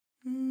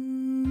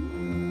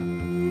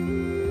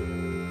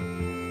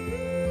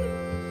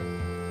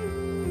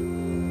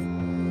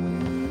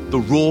the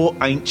raw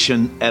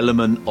ancient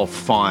element of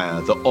fire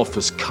that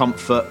offers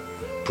comfort,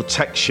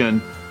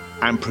 protection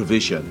and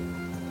provision.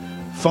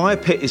 Fire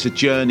Pit is a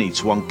journey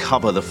to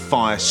uncover the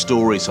fire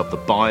stories of the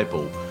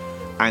Bible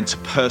and to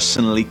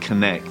personally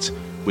connect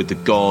with the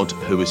God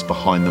who is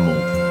behind them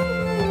all.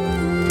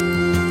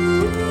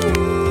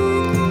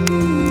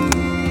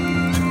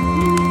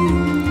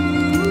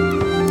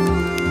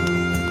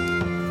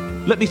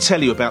 Let me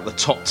tell you about the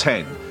top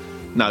 10.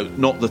 No,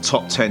 not the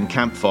top 10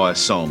 campfire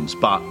songs,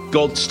 but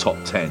God's top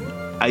 10,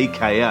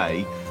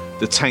 aka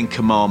the 10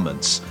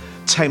 Commandments.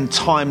 10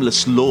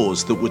 timeless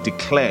laws that were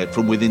declared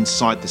from within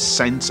inside the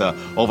centre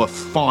of a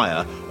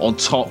fire on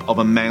top of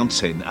a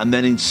mountain and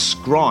then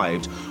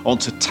inscribed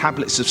onto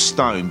tablets of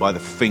stone by the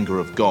finger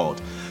of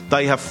God.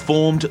 They have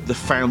formed the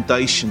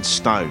foundation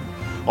stone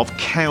of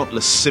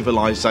countless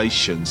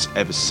civilizations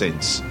ever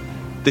since.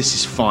 This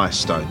is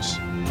Firestones.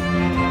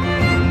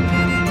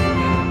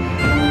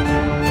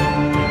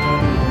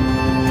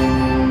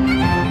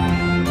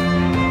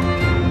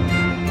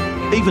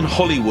 Even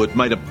Hollywood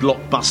made a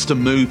blockbuster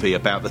movie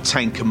about the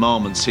 10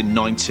 Commandments in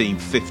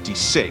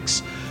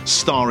 1956,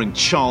 starring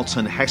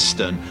Charlton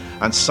Heston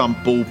and some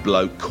bald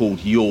bloke called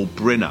Yul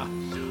Brynner.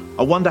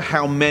 I wonder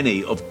how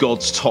many of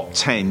God's top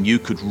 10 you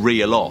could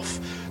reel off.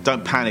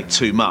 Don't panic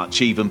too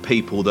much. Even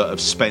people that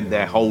have spent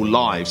their whole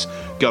lives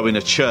going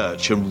to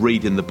church and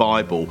reading the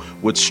Bible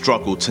would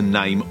struggle to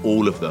name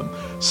all of them.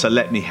 So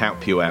let me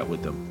help you out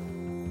with them.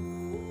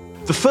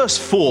 The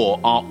first 4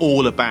 are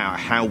all about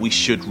how we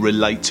should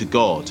relate to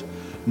God.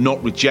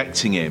 Not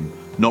rejecting him,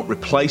 not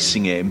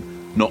replacing him,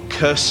 not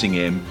cursing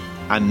him,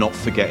 and not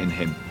forgetting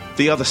him.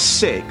 The other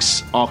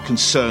 6 are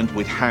concerned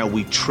with how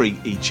we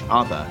treat each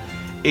other,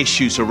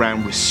 issues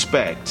around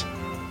respect,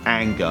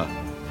 anger,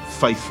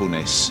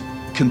 faithfulness,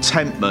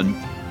 contentment,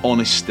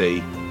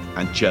 honesty,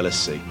 and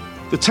jealousy.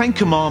 The 10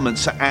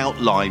 Commandments are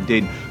outlined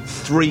in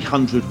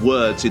 300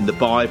 words in the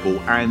Bible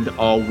and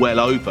are well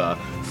over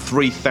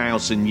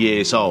 3,000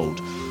 years old.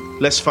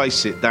 Let's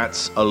face it,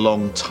 that's a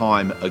long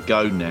time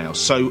ago now.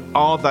 So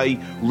are they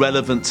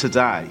relevant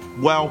today?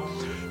 Well,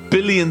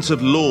 billions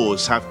of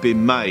laws have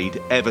been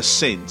made ever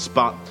since,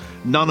 but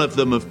none of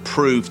them have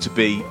proved to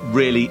be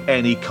really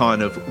any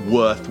kind of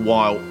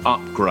worthwhile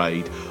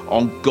upgrade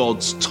on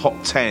God's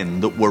top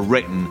 10 that were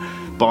written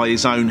by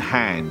his own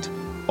hand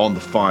on the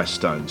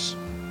Firestones.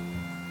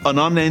 An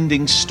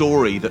unending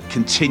story that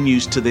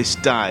continues to this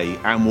day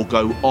and will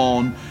go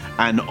on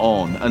and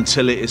on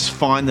until it is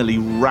finally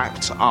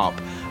wrapped up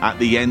at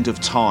the end of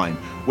time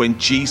when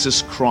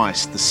Jesus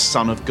Christ, the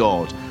Son of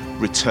God,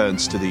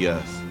 returns to the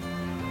earth.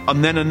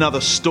 And then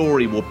another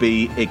story will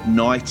be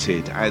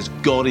ignited as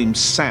God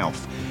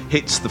himself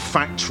hits the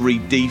factory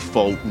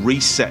default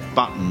reset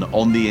button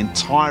on the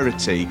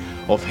entirety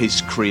of his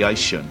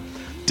creation.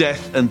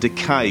 Death and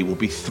decay will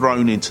be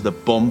thrown into the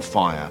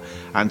bonfire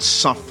and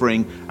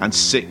suffering and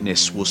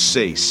sickness will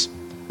cease.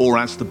 Or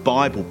as the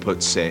Bible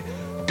puts it,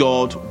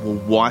 God will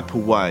wipe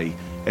away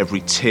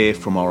every tear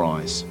from our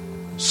eyes.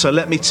 So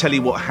let me tell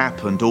you what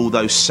happened all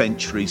those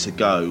centuries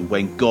ago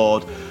when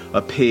God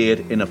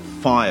appeared in a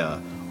fire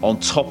on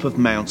top of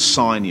Mount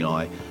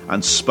Sinai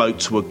and spoke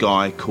to a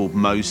guy called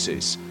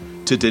Moses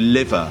to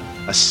deliver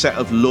a set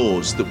of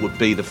laws that would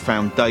be the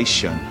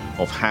foundation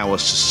of how a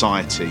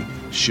society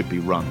should be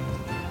run.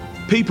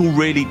 People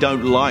really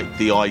don't like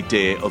the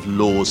idea of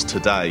laws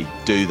today,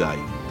 do they?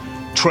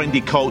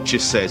 Trendy culture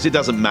says it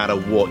doesn't matter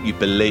what you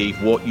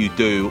believe, what you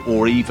do,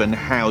 or even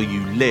how you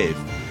live,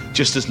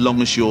 just as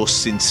long as you're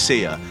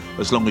sincere,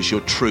 as long as you're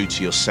true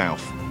to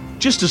yourself.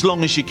 Just as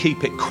long as you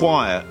keep it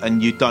quiet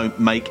and you don't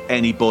make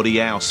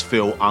anybody else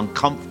feel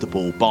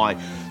uncomfortable by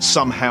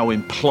somehow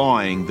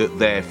implying that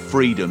their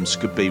freedoms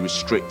could be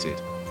restricted.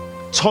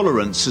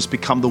 Tolerance has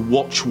become the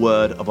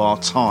watchword of our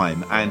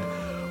time, and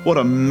what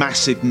a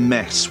massive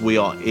mess we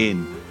are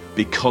in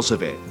because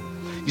of it.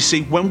 You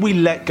see, when we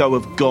let go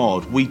of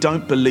God, we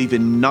don't believe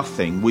in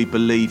nothing, we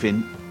believe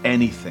in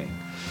anything.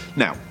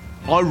 Now,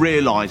 I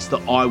realise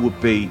that I would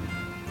be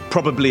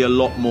probably a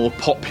lot more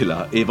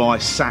popular if I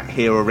sat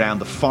here around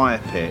the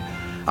fire pit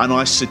and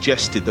I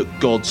suggested that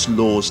God's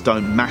laws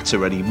don't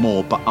matter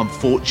anymore, but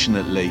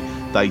unfortunately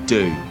they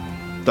do.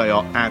 They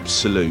are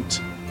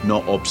absolute,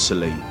 not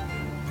obsolete.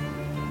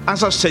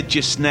 As I said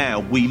just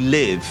now, we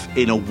live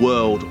in a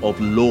world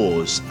of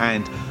laws,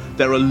 and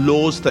there are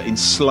laws that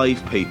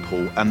enslave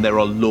people and there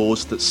are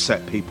laws that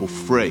set people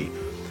free.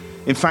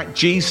 In fact,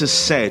 Jesus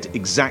said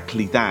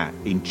exactly that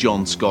in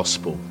John's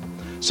Gospel.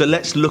 So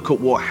let's look at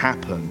what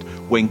happened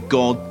when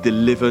God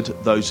delivered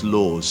those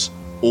laws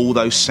all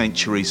those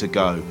centuries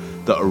ago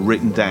that are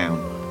written down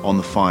on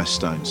the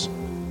Firestones.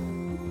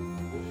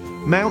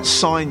 Mount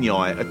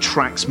Sinai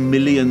attracts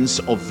millions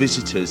of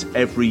visitors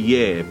every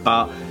year,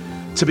 but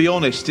to be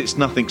honest, it's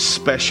nothing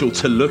special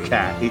to look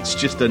at. It's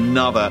just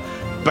another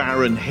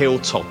barren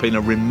hilltop in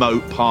a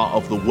remote part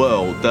of the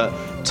world that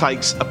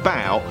takes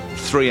about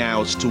 3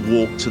 hours to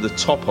walk to the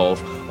top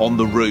of on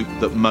the route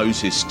that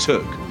Moses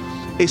took.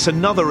 It's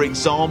another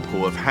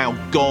example of how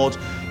God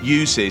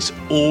uses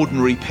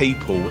ordinary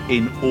people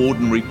in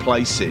ordinary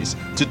places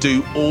to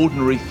do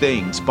ordinary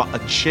things but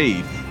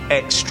achieve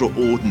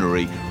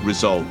extraordinary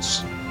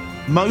results.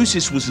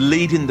 Moses was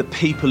leading the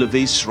people of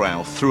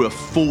Israel through a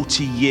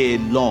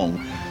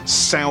 40-year-long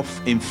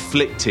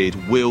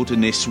self-inflicted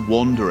wilderness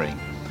wandering.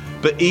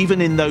 But even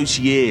in those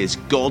years,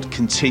 God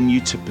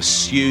continued to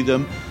pursue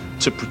them,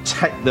 to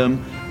protect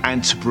them,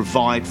 and to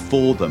provide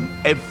for them.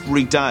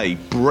 Every day,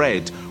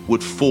 bread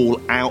would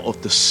fall out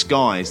of the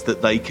skies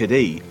that they could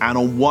eat. And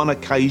on one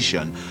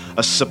occasion,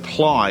 a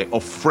supply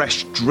of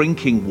fresh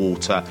drinking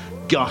water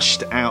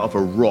gushed out of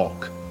a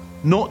rock.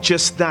 Not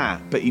just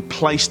that, but he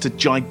placed a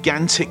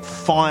gigantic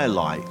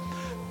firelight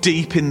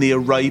deep in the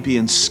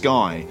Arabian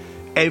sky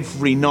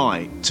every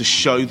night to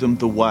show them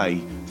the way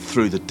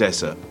through the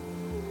desert.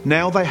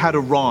 Now they had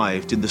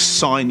arrived in the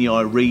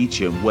Sinai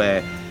region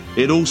where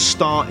it all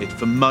started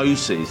for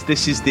Moses.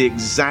 This is the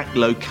exact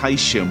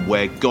location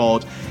where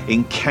God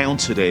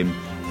encountered him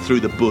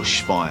through the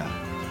bushfire.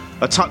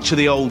 A touch of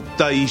the old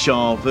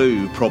deja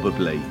vu,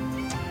 probably.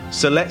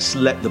 So let's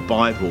let the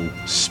Bible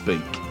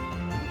speak.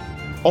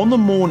 On the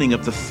morning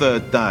of the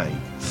third day,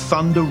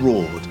 thunder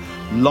roared,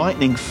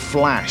 lightning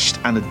flashed,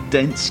 and a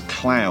dense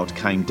cloud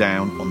came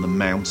down on the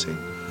mountain.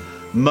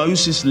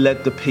 Moses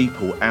led the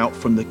people out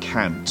from the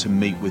camp to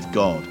meet with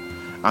God,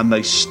 and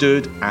they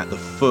stood at the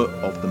foot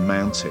of the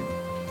mountain.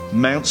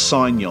 Mount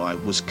Sinai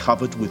was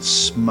covered with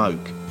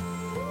smoke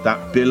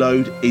that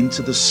billowed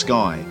into the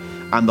sky,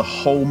 and the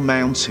whole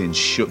mountain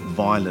shook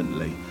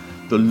violently.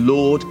 The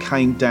Lord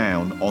came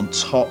down on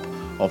top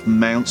of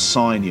Mount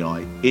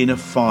Sinai in a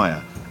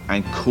fire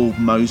and called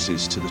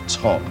Moses to the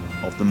top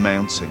of the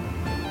mountain.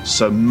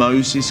 So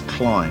Moses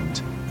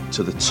climbed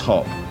to the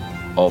top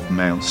of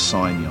Mount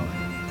Sinai.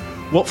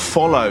 What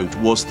followed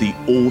was the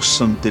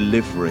awesome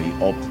delivery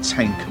of the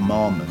Ten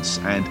Commandments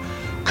and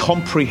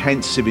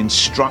comprehensive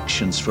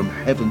instructions from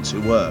heaven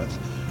to earth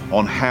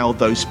on how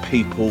those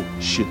people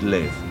should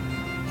live.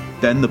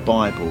 Then the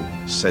Bible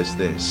says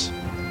this: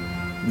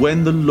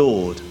 when the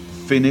Lord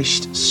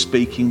finished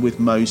speaking with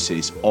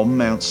Moses on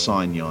Mount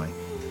Sinai,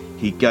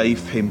 he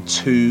gave him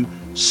 2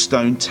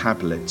 stone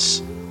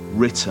tablets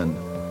written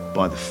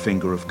by the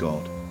finger of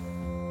God.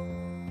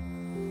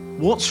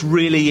 What's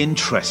really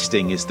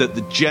interesting is that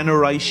the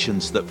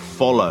generations that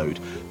followed,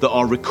 that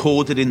are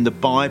recorded in the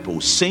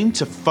Bible, seem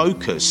to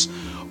focus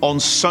on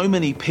so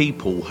many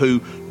people who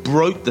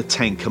broke the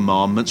Ten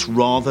Commandments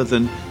rather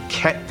than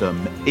kept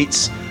them.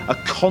 It's a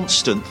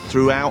constant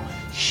throughout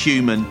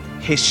human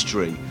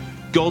history.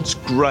 God's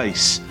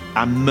grace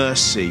and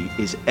mercy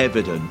is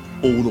evident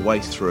all the way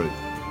through.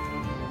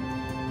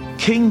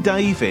 King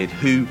David,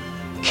 who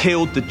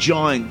killed the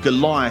giant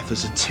Goliath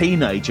as a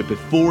teenager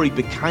before he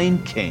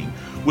became king,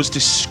 was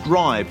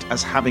described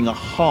as having a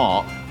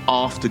heart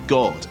after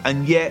God,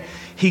 and yet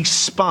he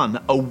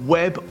spun a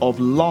web of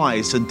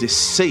lies and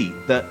deceit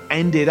that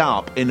ended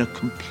up in a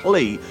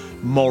complete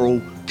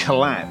moral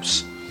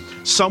collapse.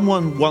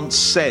 Someone once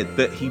said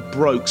that he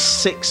broke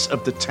 6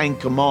 of the 10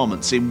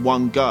 Commandments in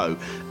one go.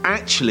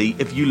 Actually,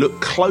 if you look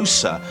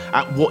closer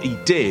at what he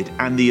did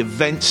and the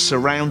events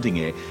surrounding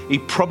it, he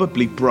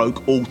probably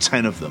broke all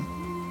 10 of them.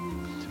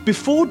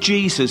 Before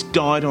Jesus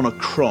died on a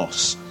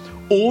cross,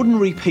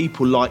 ordinary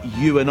people like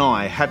you and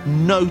I had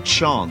no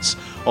chance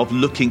of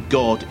looking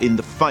God in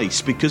the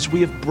face because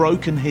we have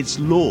broken his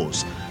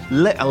laws,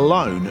 let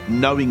alone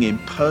knowing him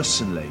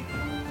personally.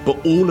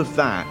 But all of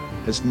that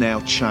has now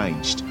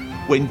changed.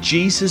 When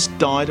Jesus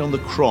died on the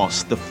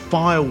cross, the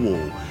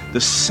firewall,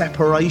 the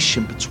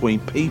separation between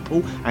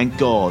people and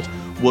God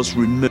was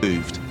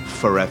removed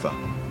forever.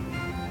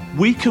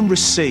 We can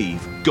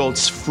receive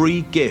God's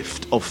free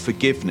gift of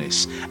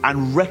forgiveness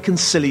and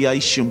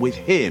reconciliation with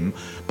him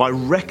by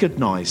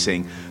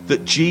recognizing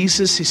that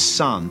Jesus, his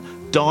son,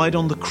 died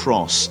on the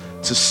cross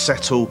to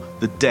settle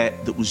the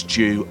debt that was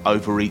due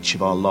over each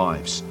of our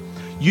lives.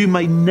 You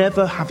may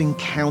never have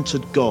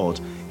encountered God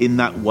in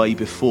that way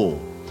before.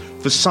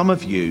 For some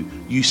of you,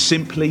 you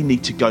simply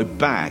need to go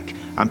back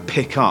and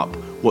pick up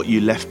what you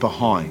left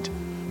behind.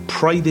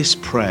 Pray this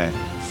prayer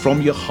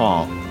from your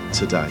heart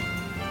today.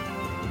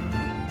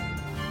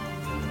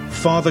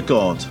 Father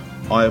God,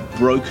 I have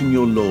broken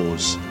your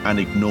laws and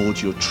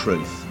ignored your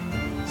truth.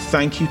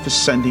 Thank you for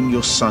sending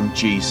your son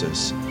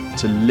Jesus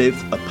to live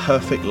a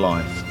perfect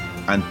life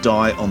and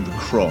die on the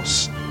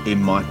cross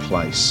in my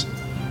place.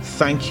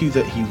 Thank you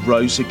that he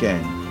rose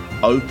again,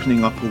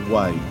 opening up a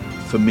way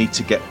for me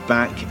to get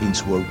back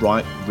into a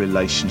right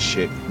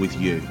relationship with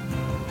you.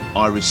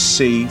 I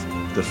receive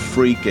the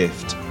free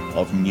gift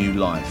of new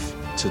life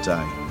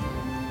today.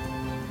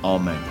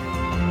 Amen.